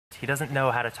He doesn't know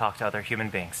how to talk to other human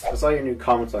beings. I saw your new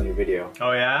comments on your video.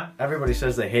 Oh yeah? Everybody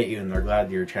says they hate you and they're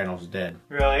glad your channel's dead.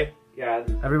 Really? Yeah.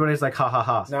 Everybody's like, ha ha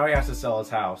ha. Now he has to sell his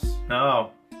house. Oh,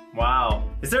 wow.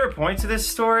 Is there a point to this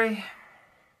story?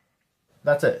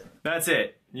 That's it. That's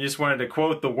it. You just wanted to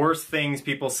quote the worst things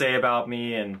people say about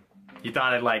me and you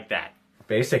thought I'd like that.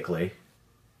 Basically.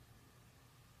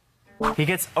 He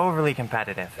gets overly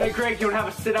competitive. Hey Greg, you wanna have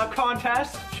a sit-up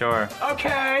contest? Sure.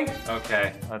 Okay.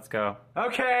 Okay, let's go.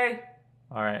 Okay.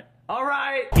 Alright.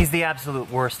 Alright. He's the absolute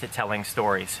worst at telling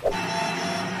stories.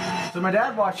 So my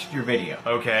dad watched your video.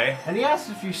 Okay. And he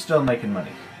asked if you're still making money.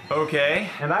 Okay.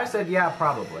 And I said, yeah,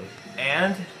 probably.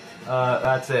 And?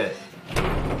 That's it.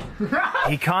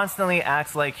 He constantly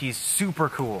acts like he's super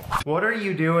cool. What are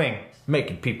you doing?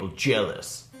 Making people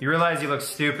jealous. You realize you look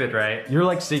stupid, right? You're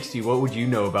like 60, what would you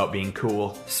know about being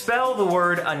cool? Spell the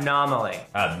word anomaly.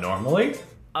 Abnormally?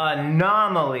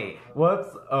 Anomaly.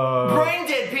 What's, Brain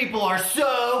dead people are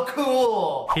so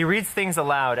cool! He reads things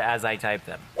aloud as I type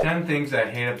them. 10 things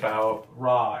I hate about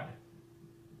Rod.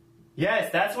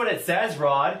 Yes, that's what it says,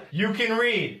 Rod. You can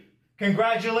read.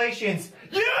 Congratulations,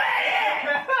 you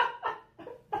idiot!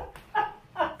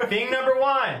 Thing number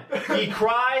 1, he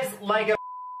cries like a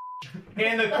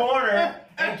in the corner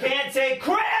and can't take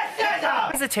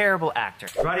criticism! He's a terrible actor.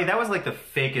 Roddy, that was like the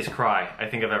fakest cry I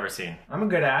think I've ever seen. I'm a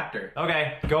good actor.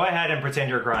 Okay, go ahead and pretend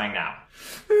you're crying now.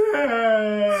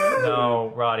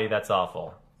 No, Roddy, that's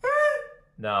awful.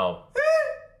 No.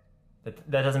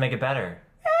 That doesn't make it better.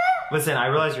 Listen, I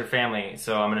realize you're family,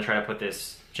 so I'm gonna try to put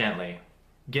this gently.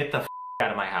 Get the f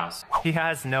out of my house. He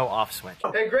has no off switch.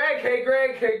 Hey Greg, hey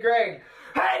Greg, hey Greg.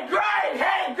 Hey Greg,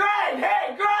 hey Greg,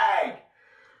 hey Greg!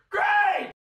 Greg!